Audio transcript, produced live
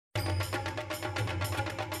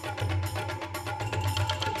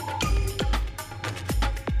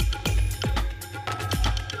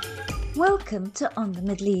Welcome to On the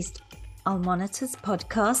Middle East, Al Monitor's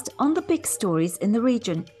podcast on the big stories in the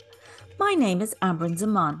region. My name is Amran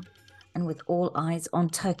Zaman, and with all eyes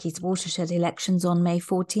on Turkey's watershed elections on May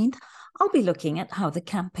 14th, I'll be looking at how the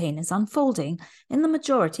campaign is unfolding in the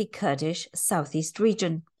majority Kurdish southeast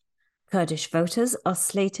region. Kurdish voters are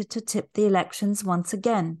slated to tip the elections once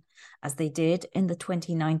again, as they did in the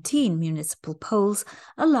 2019 municipal polls,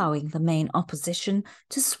 allowing the main opposition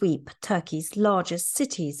to sweep Turkey's largest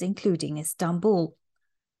cities, including Istanbul.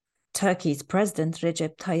 Turkey's President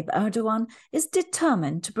Recep Tayyip Erdogan is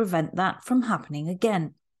determined to prevent that from happening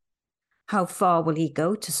again. How far will he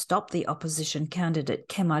go to stop the opposition candidate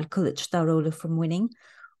Kemal Kılıçdaroğlu from winning?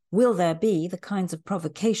 Will there be the kinds of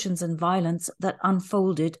provocations and violence that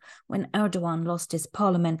unfolded when Erdogan lost his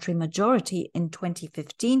parliamentary majority in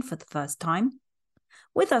 2015 for the first time?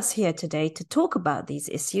 With us here today to talk about these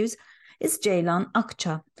issues is Ceylan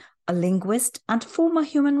Akca, a linguist and former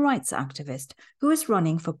human rights activist who is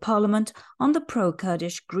running for parliament on the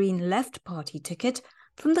Pro-Kurdish Green Left Party ticket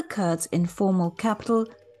from the Kurds' informal capital,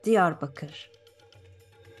 Diyarbakir.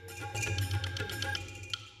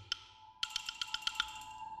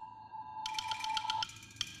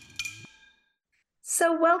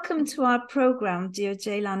 So welcome to our program, dear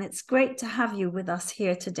Ceylan. It's great to have you with us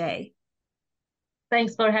here today.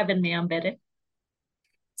 Thanks for having me, Amberi.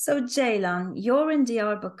 So Ceylan, you're in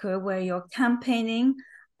Diyarbakir where you're campaigning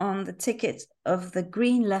on the ticket of the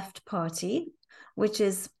Green Left Party, which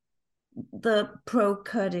is the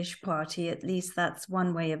pro-Kurdish party. At least that's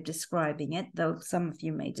one way of describing it, though some of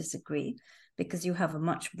you may disagree, because you have a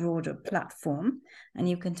much broader platform, and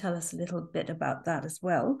you can tell us a little bit about that as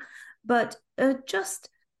well. But just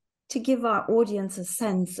to give our audience a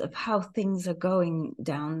sense of how things are going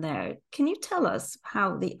down there, can you tell us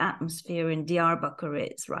how the atmosphere in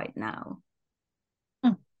Diyarbakir is right now?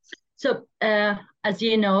 So, as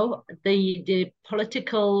you know, the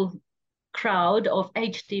political crowd of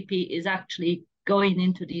HDP is actually going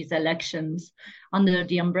into these elections under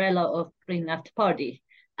the umbrella of Green Left Party,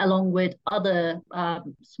 along with other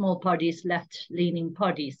small parties, left-leaning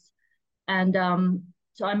parties. And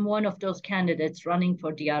so I'm one of those candidates running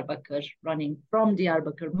for Diyarbakir, running from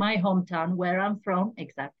Diyarbakir, my hometown, where I'm from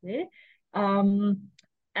exactly. So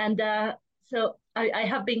I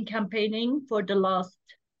have been campaigning for the last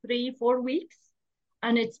 3-4 weeks,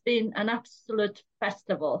 and it's been an absolute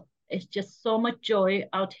festival. It's just so much joy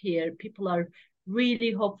out here. People are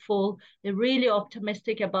really hopeful. They're really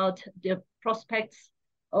optimistic about the prospects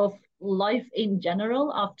of life in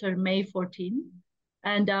general after May 14.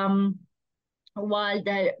 And while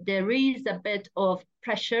there is a bit of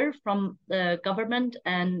pressure from the government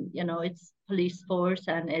and, you know, its police force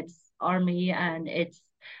and its army and its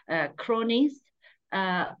cronies,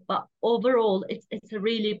 but overall, it's a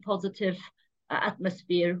really positive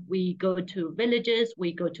atmosphere. We go to villages,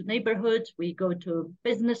 we go to neighborhoods, we go to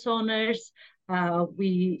business owners,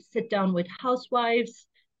 we sit down with housewives,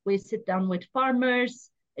 we sit down with farmers.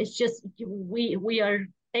 It's just we are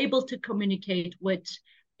able to communicate with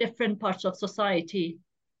different parts of society.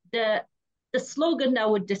 The slogan that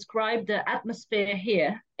would describe the atmosphere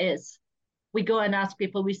here is, we go and ask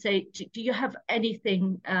people, we say, do you have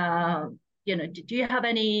anything, do you have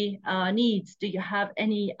any needs? Do you have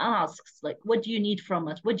any asks? Like, what do you need from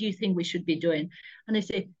us? What do you think we should be doing? And they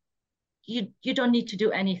say, you don't need to do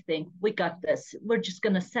anything. We got this. We're just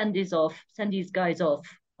going to send these guys off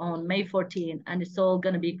on May 14, and it's all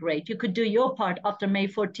going to be great. You could do your part after May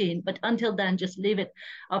 14, but until then, just leave it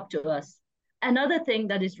up to us. Another thing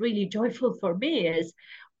that is really joyful for me is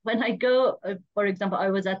when I go, for example, I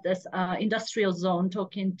was at this industrial zone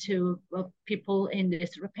talking to people in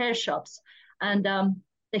these repair shops, and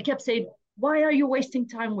they kept saying, why are you wasting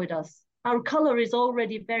time with us? Our color is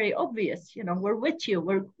already very obvious. You know, we're with you.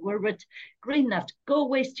 We're with Green Left. Go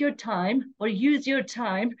waste your time or use your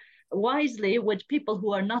time wisely with people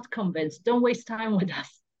who are not convinced. Don't waste time with us.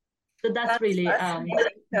 So that's really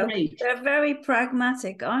great. They're very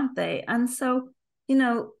pragmatic, aren't they? And so, you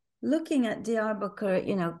know, looking at Diyarbakir,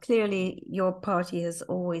 you know, clearly your party has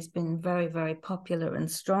always been very, very popular and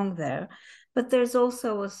strong there. But there's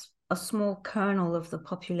also a small kernel of the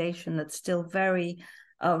population that's still very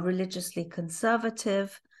religiously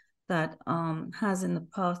conservative, that has in the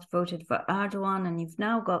past voted for Erdogan. And you've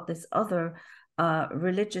now got this other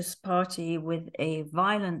religious party with a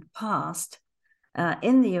violent past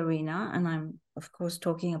in the arena, and I'm of course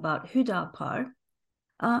talking about Hüdapar.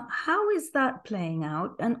 How is that playing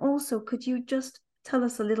out? And also, could you just tell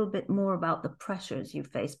us a little bit more about the pressures you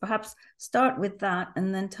face? Perhaps start with that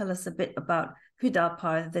and then tell us a bit about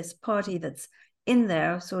Hüdapar, this party that's in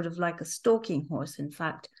there, sort of like a stalking horse, in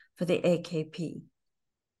fact, for the AKP.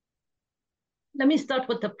 let me start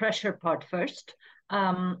with the pressure part first.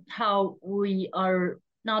 How we are,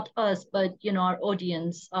 not us, but our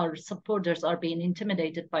audience, our supporters are being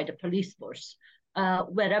intimidated by the police force.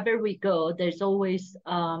 Wherever we go, there's always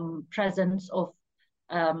presence of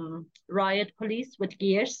riot police with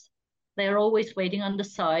gears. They're always waiting on the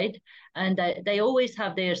side, and they always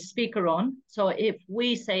have their speaker on. So if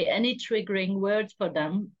we say any triggering words for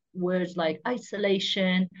them, words like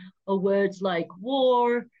isolation or words like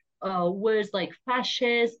war, words like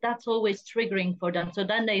fascist, that's always triggering for them. So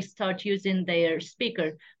then they start using their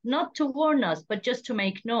speaker, not to warn us, but just to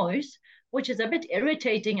make noise, which is a bit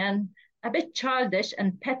irritating and a bit childish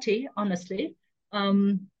and petty, honestly.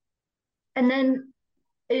 And then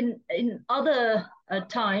in other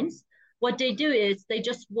times, what they do is they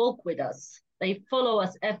just walk with us. They follow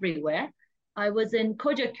us everywhere. I was in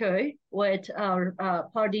Kocaköy with our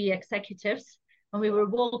party executives, and we were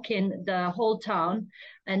walking the whole town,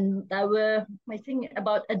 and there were, I think,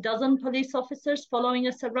 about a dozen police officers following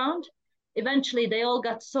us around. Eventually, they all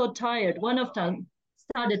got so tired. One of them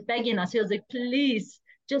started begging us. He was like, "Please,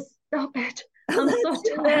 just stop it. I'm so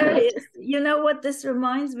tired." You know what this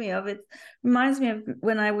reminds me of? It reminds me of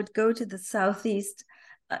when I would go to the southeast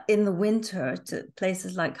in the winter to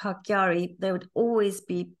places like Hakkari. There would always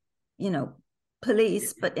be,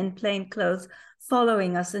 police, but in plain clothes,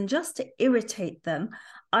 following us. And just to irritate them,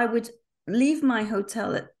 I would leave my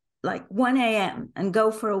hotel at like 1 a.m. and go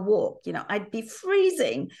for a walk. I'd be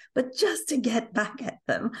freezing, but just to get back at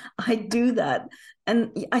them, I'd do that.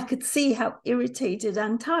 And I could see how irritated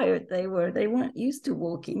and tired they were. They weren't used to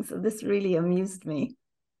walking. So this really amused me.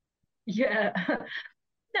 Yeah.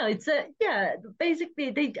 No,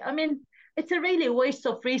 basically it's a really waste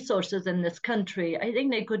of resources in this country. I think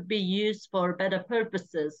they could be used for better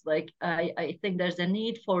purposes. Like I think there's a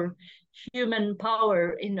need for human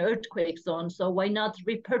power in earthquake zones. So why not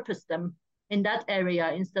repurpose them in that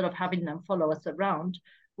area instead of having them follow us around?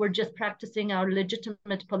 We're just practicing our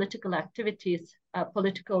legitimate political activities,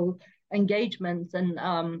 political engagements, and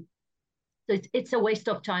so it's a waste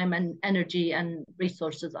of time and energy and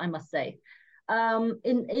resources, I must say.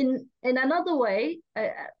 In another way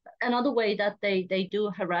that they do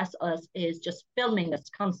harass us is just filming us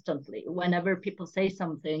constantly. Whenever people say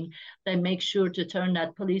something, they make sure to turn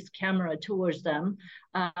that police camera towards them,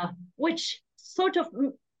 which sort of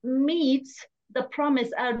meets the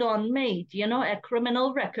promise Erdogan made, a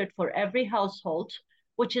criminal record for every household,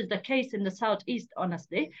 which is the case in the Southeast,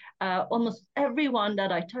 honestly. Almost everyone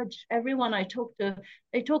that I touch, everyone I talk to,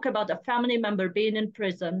 they talk about a family member being in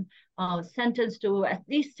prison, sentenced to at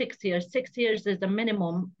least 6 years. 6 years is the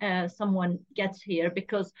minimum someone gets here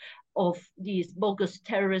because of these bogus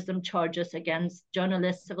terrorism charges against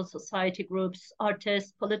journalists, civil society groups,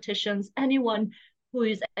 artists, politicians, anyone who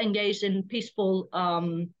is engaged in peaceful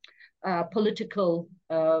political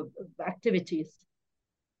activities.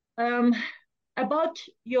 About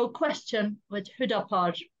your question with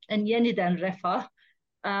Hüdapar and Yeniden Refah,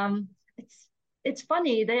 it's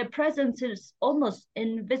funny. Their presence is almost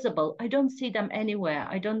invisible. I don't see them anywhere.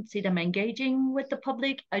 I don't see them engaging with the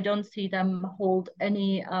public. I don't see them hold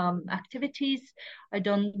any activities. I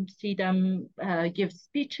don't see them give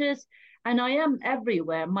speeches. And I am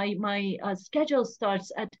everywhere. My schedule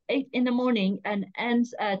starts at 8 in the morning and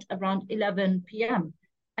ends at around 11 p.m.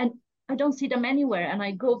 And I don't see them anywhere. And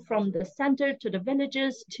I go from the center to the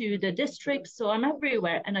villages to the districts. So I'm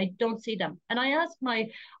everywhere and I don't see them. And I ask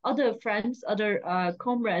my other friends, other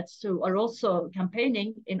comrades who are also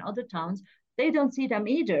campaigning in other towns, they don't see them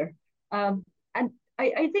either. And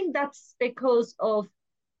I think that's because of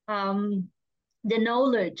the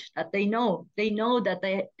knowledge that they know. They know that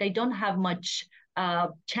they don't have much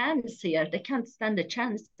chance here. They can't stand a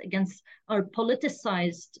chance against our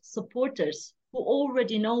politicized supporters who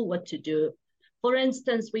already know what to do. For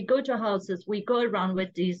instance, we go to houses, we go around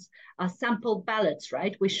with these sample ballots,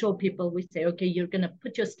 right? We show people, we say, okay, you're going to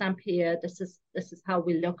put your stamp here. This is how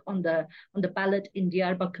we look on the ballot in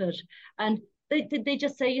Diyarbakir. And they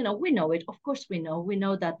just say, we know it. Of course we know. We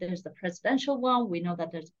know that there's the presidential one. We know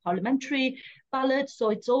that there's a parliamentary ballot.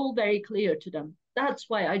 So it's all very clear to them. That's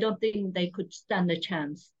why I don't think they could stand a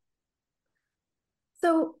chance.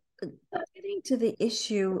 So getting to the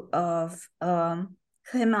issue of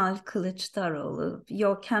Kemal Kılıçdaroğlu,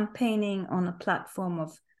 you're campaigning on a platform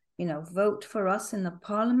of, vote for us in the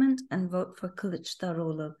parliament and vote for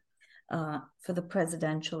Kılıçdaroğlu for the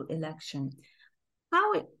presidential election.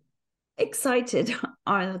 How excited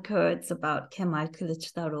are the Kurds about Kemal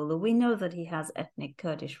Kılıçdaroğlu? We know that he has ethnic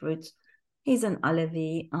Kurdish roots. He's an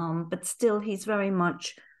Alevi, but still he's very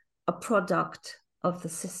much a product of the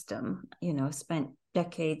system, spent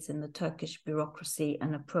decades in the Turkish bureaucracy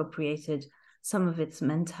and appropriated some of its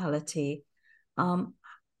mentality.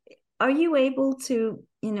 Are you able to,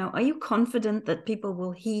 are you confident that people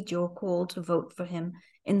will heed your call to vote for him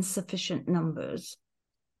in sufficient numbers?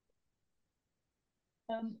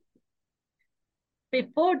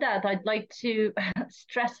 Before that, I'd like to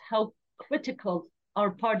stress how critical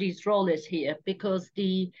our party's role is here, because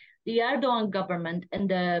the Erdogan government and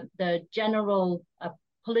the general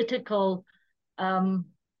political,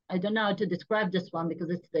 I don't know how to describe this one, because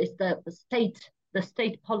it's the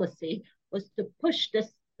state policy was to push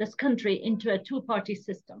this country into a two-party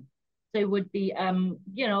system. So it would be,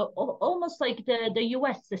 almost like the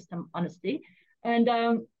US system, honestly. And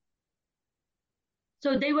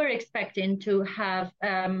so they were expecting to have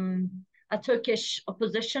a Turkish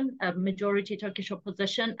opposition, a majority Turkish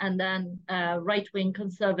opposition, and then a right-wing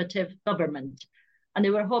conservative government. And they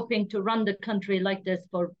were hoping to run the country like this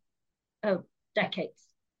for decades.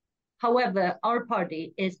 However, our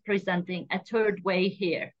party is presenting a third way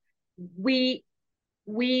here. We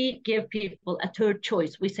give people a third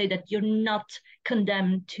choice. We say that you're not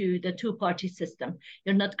condemned to the two-party system.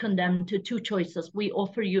 You're not condemned to two choices. We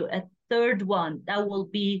offer you a third one that will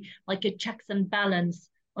be like a checks and balance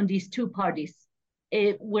on these two parties.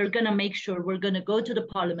 We're going to make sure we're going to go to the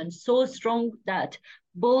parliament so strong that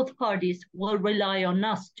both parties will rely on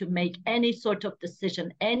us to make any sort of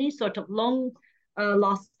decision, any sort of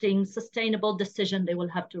long-lasting, sustainable decision. They will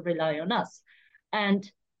have to rely on us. And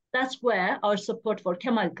that's where our support for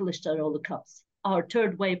Kemal Kılıçdaroğlu comes. Our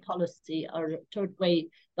third way policy, our third way,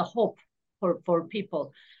 the hope for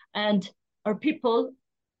people. And our people,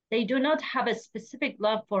 they do not have a specific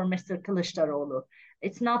love for Mr. Kılıçdaroğlu.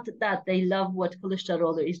 It's not that they love what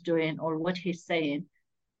Kılıçdaroğlu is doing or what he's saying.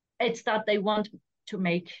 It's that they want to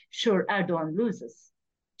make sure Erdogan loses.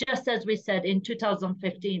 Just as we said in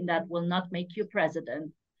 2015, that will not make you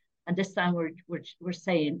president. And this time we're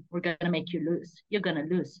saying, we're going to make you lose. You're going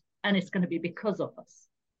to lose. And it's going to be because of us.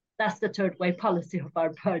 That's the third way policy of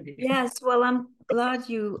our party. Yes, well, I'm glad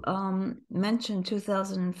you mentioned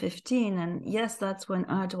 2015. And yes, that's when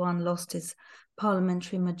Erdogan lost his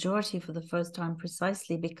parliamentary majority for the first time,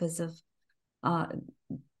 precisely because of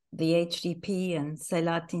the HDP and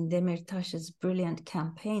Selahattin Demirtaş's brilliant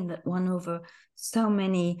campaign that won over so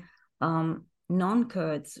many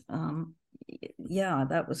non-Kurds. Yeah,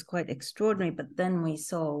 that was quite extraordinary. But then we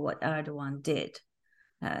saw what Erdogan did.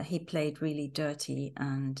 He played really dirty,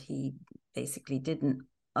 and he basically didn't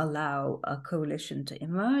allow a coalition to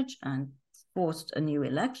emerge and forced a new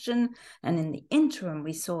election. And in the interim,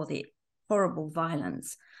 we saw the horrible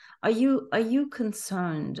violence. Are you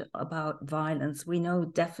concerned about violence? We know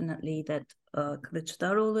definitely that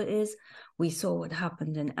Kılıçdaroğlu is. We saw what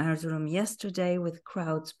happened in Erzurum yesterday with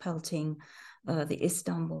crowds pelting the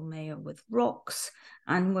Istanbul mayor with rocks,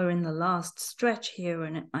 and we're in the last stretch here.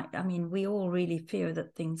 And I mean, we all really fear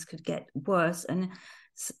that things could get worse. And,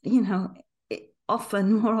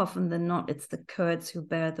 more often than not, it's the Kurds who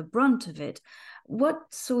bear the brunt of it.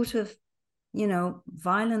 What sort of,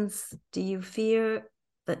 violence do you fear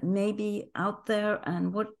that may be out there,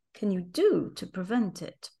 and what can you do to prevent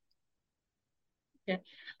it? Yeah,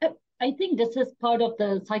 I think this is part of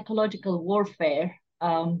the psychological warfare.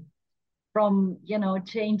 From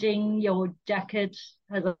changing your jacket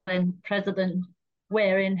as a president,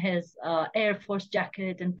 wearing his Air Force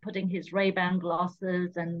jacket and putting his Ray-Ban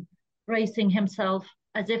glasses and bracing himself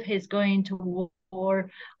as if he's going to war.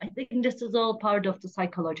 I think this is all part of the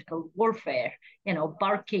psychological warfare.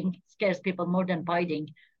 Barking scares people more than biting.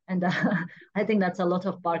 And I think that's a lot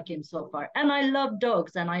of barking so far. And I love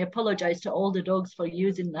dogs, and I apologize to all the dogs for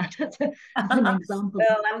using that as an example.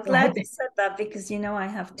 Well, I'm glad you said that, because, I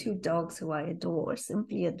have two dogs who I adore,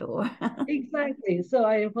 simply adore. Exactly. So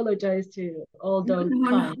I apologize to all dog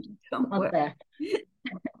kind out there.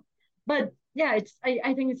 But yeah,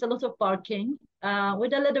 I think it's a lot of barking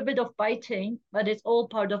with a little bit of biting, but it's all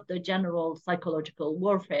part of the general psychological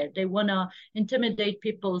warfare. They want to intimidate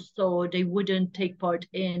people so they wouldn't take part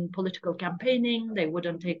in political campaigning. They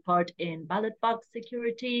wouldn't take part in ballot box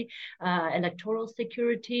security, electoral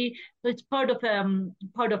security. So it's part of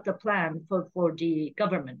the plan for the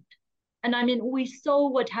government. And I mean, we saw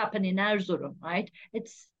what happened in Erzurum, right?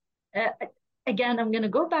 It's again, I'm going to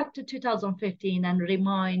go back to 2015 and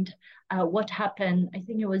remind what happened. I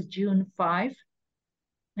think it was June 5,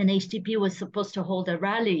 and HDP was supposed to hold a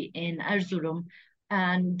rally in Erzurum,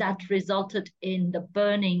 and that resulted in the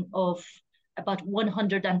burning of about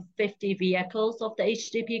 150 vehicles of the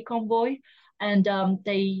HDP convoy, and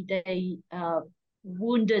they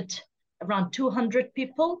wounded around 200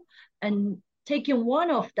 people, and taking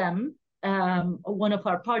one of them, one of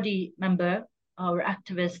our party member, our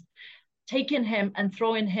activist, taking him and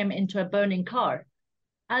throwing him into a burning car.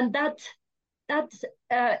 And that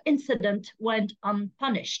incident went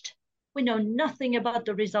unpunished. We know nothing about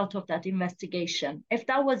the result of that investigation. If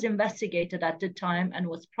that was investigated at the time and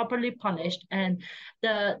was properly punished, and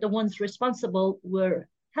the ones responsible were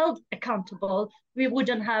held accountable, we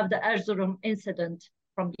wouldn't have the Erzurum incident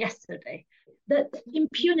from yesterday. The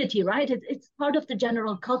impunity, right? It's part of the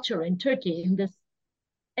general culture in Turkey. In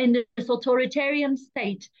this authoritarian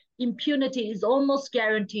state, impunity is almost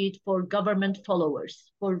guaranteed for government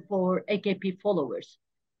followers, for AKP followers.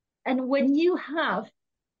 And when you have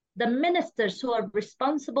the ministers who are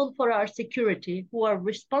responsible for our security, who are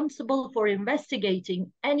responsible for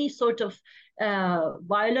investigating any sort of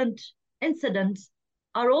violent incidents,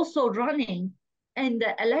 are also running in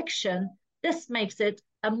the election, this makes it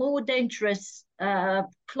a more dangerous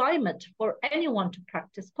climate for anyone to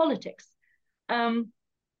practice politics.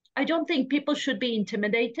 I don't think people should be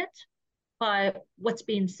intimidated by what's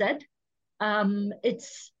being said.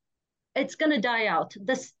 It's going to die out.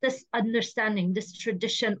 This understanding, this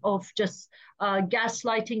tradition of just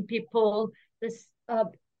gaslighting people, this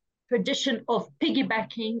tradition of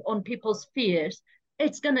piggybacking on people's fears,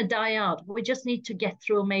 it's going to die out. We just need to get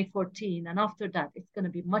through May 14, and after that, it's going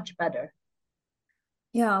to be much better.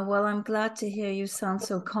 Yeah, well, I'm glad to hear you sound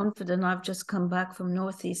so confident. I've just come back from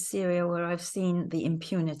northeast Syria, where I've seen the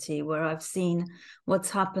impunity, where I've seen what's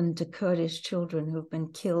happened to Kurdish children who've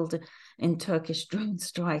been killed in Turkish drone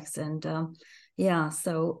strikes. And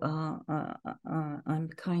so I'm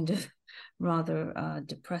kind of rather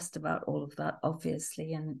depressed about all of that,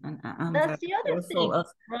 obviously. And I'm That's very the other fearful thing, of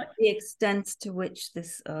right? the extent to which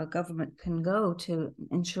this government can go to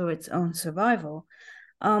ensure its own survival.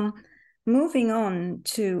 Moving on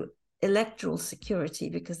to electoral security,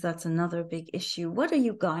 because that's another big issue. What are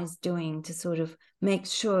you guys doing to sort of make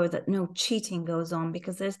sure that no cheating goes on?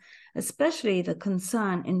 Because there's especially the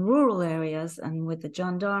concern in rural areas and with the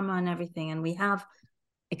gendarme and everything, and we have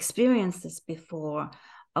experienced this before,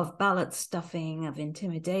 of ballot stuffing, of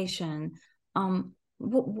intimidation.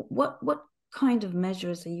 What kind of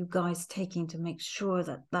measures are you guys taking to make sure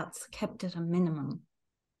that that's kept at a minimum?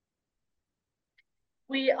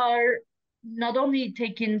 We are not only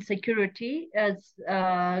taking security as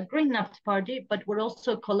Green Left Party, but we're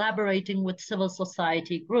also collaborating with civil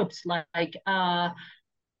society groups like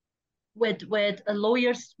with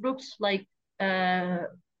lawyers groups like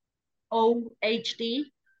OHD,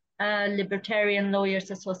 Libertarian Lawyers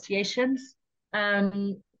Associations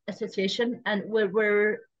Association, and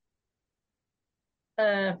we're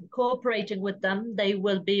cooperating with them. They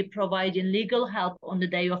will be providing legal help on the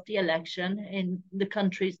day of the election in the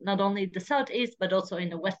countries, not only the southeast, but also in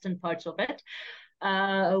the western parts of it.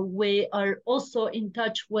 We are also in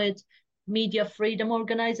touch with media freedom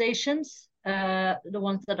organizations, the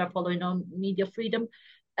ones that are following on media freedom.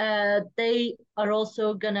 They are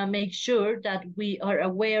also going to make sure that we are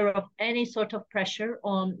aware of any sort of pressure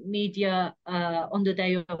on media on the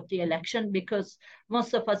day of the election, because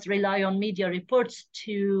most of us rely on media reports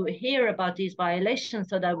to hear about these violations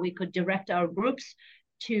so that we could direct our groups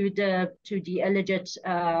to the alleged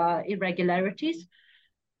irregularities.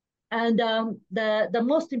 And the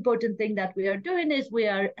most important thing that we are doing is we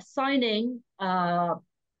are assigning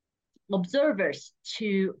observers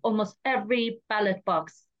to almost every ballot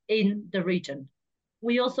box in the region.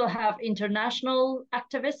 We also have international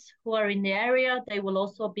activists who are in the area. They will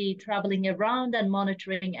also be traveling around and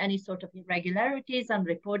monitoring any sort of irregularities and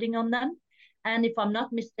reporting on them. And if I'm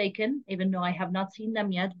not mistaken, even though I have not seen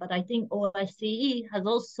them yet, but I think OSCE has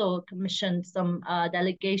also commissioned some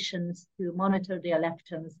delegations to monitor the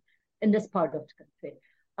elections in this part of the country.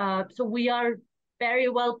 So we are very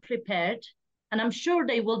well prepared, and I'm sure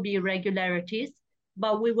there will be irregularities,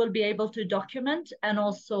 but we will be able to document and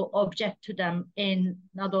also object to them in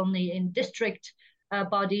not only in district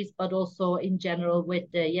bodies, but also in general with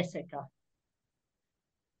the YSK.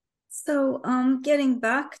 So getting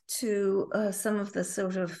back to some of the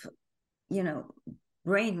sort of,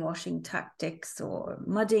 brainwashing tactics or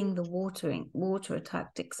muddying the water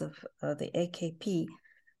tactics of the AKP,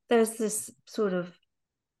 there's this sort of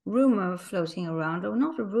rumor floating around, or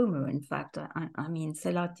not a rumor, in fact, I mean,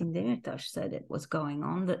 Selahattin Demirtas said it was going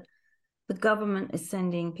on, that the government is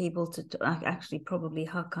sending people to actually probably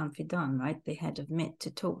Hakan Fidan, right, the head of MIT, to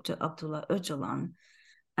talk to Abdullah Öcalan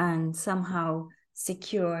and somehow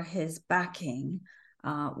secure his backing.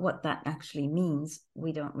 What that actually means,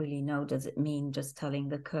 we don't really know. Does it mean just telling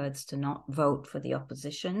the Kurds to not vote for the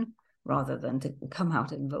opposition rather than to come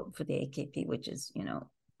out and vote for the AKP, which is,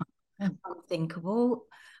 unthinkable?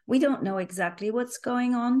 We don't know exactly what's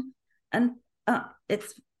going on. And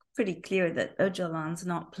it's pretty clear that Öcalan's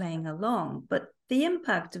not playing along. But the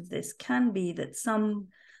impact of this can be that some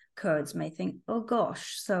Kurds may think, oh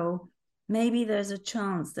gosh, so maybe there's a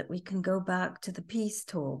chance that we can go back to the peace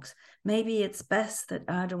talks. Maybe it's best that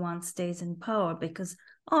Erdogan stays in power because,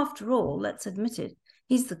 after all, let's admit it,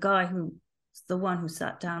 he's the one who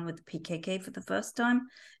sat down with the PKK for the first time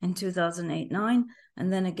in 2008-9,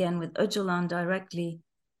 and then again with Öcalan directly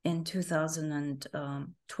in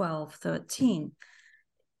 2012-13.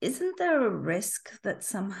 Isn't there a risk that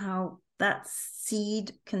somehow that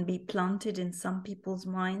seed can be planted in some people's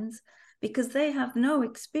minds? Because they have no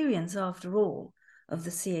experience, after all, of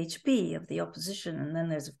the CHP, of the opposition. And then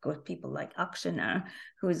there's, of course, people like Akşener,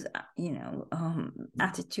 whose,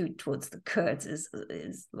 attitude towards the Kurds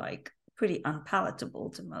is like pretty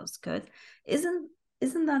unpalatable to most Kurds. Isn't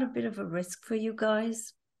that a bit of a risk for you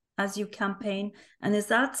guys as you campaign? And is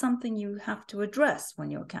that something you have to address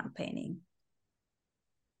when you're campaigning?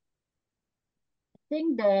 I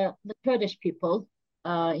think the Kurdish people,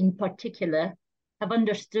 in particular, have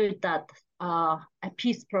understood that a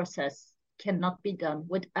peace process cannot be done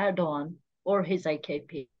with Erdogan or his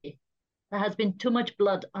AKP. There has been too much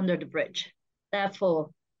blood under the bridge.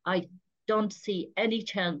 Therefore, I don't see any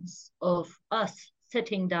chance of us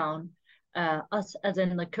sitting down, us as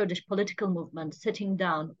in the Kurdish political movement, sitting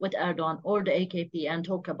down with Erdogan or the AKP and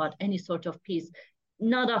talk about any sort of peace,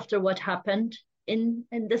 not after what happened in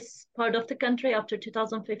this part of the country after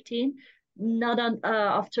 2015, not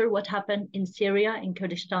after what happened in Syria, in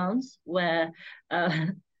Kurdish towns, where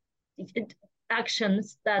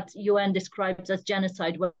actions that UN describes as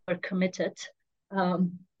genocide were committed,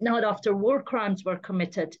 not after war crimes were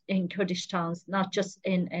committed in Kurdish towns, not just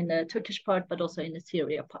in the Turkish part, but also in the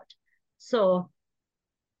Syria part. So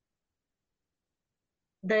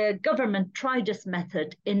the government tried this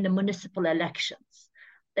method in the municipal elections.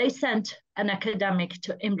 They sent an academic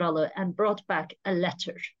to İmralı and brought back a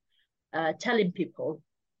letter telling people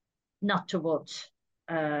not to vote,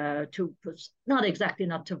 not exactly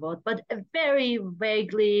not to vote, but a very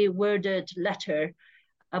vaguely worded letter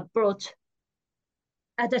brought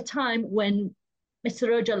at a time when Mr.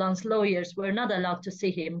 Öcalan's lawyers were not allowed to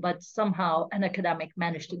see him, but somehow an academic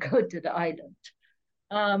managed to go to the island.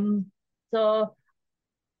 So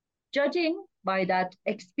judging by that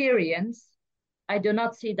experience, I do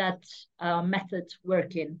not see that method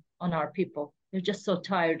working on our people. They're just so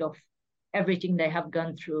tired of everything they have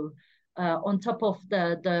gone through. On top of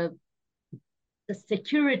the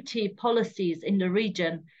security policies in the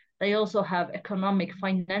region, they also have economic,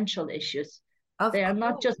 financial issues. They are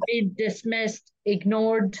not just being dismissed,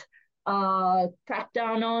 ignored, cracked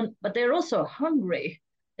down on, but they're also hungry.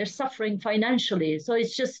 They're suffering financially. So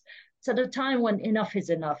it's at a time when enough is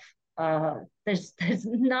enough. There's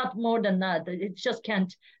not more than that. It just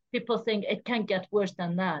can't. People think it can't get worse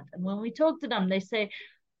than that. And when we talk to them, they say,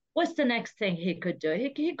 what's the next thing he could do?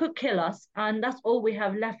 He could kill us, and that's all we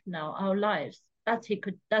have left now, our lives. That's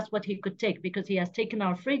what he could take, because he has taken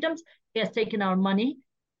our freedoms, he has taken our money.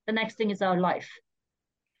 The next thing is our life.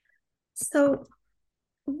 So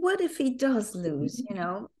what if he does lose,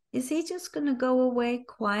 Is he just going to go away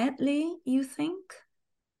quietly, you think?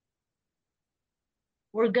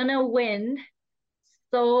 We're going to win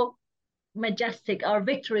so majestic. Our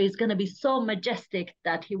victory is going to be so majestic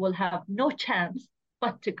that he will have no chance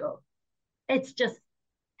but to go. It's just,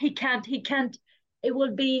 he can't, it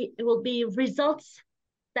will be results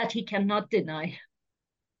that he cannot deny.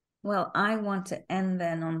 Well, I want to end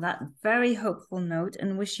then on that very hopeful note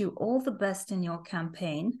and wish you all the best in your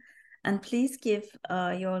campaign. And please give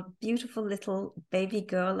your beautiful little baby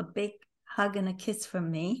girl a big hug and a kiss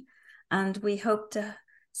from me. And we hope to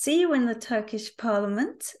see you in the Turkish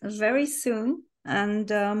Parliament very soon.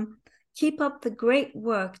 And keep up the great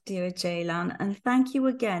work, dear Ceylan. And thank you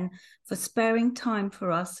again for sparing time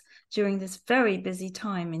for us during this very busy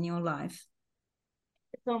time in your life.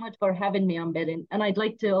 So much for having me on, Berin. And I'd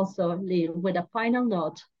like to also leave with a final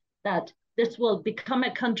note that this will become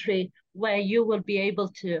a country where you will be able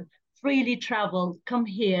to freely travel, come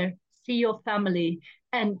here, see your family,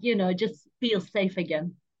 and, just feel safe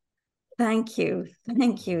again. Thank you.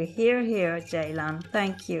 Thank you. Hear, hear, Ceylan.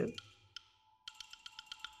 Thank you.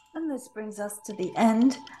 And this brings us to the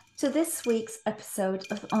end to this week's episode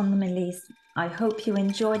of On the Middle East. I hope you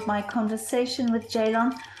enjoyed my conversation with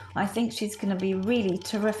Ceylan. I think she's going to be really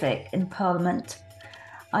terrific in Parliament.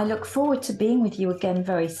 I look forward to being with you again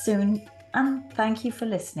very soon, and thank you for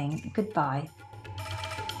listening. Goodbye.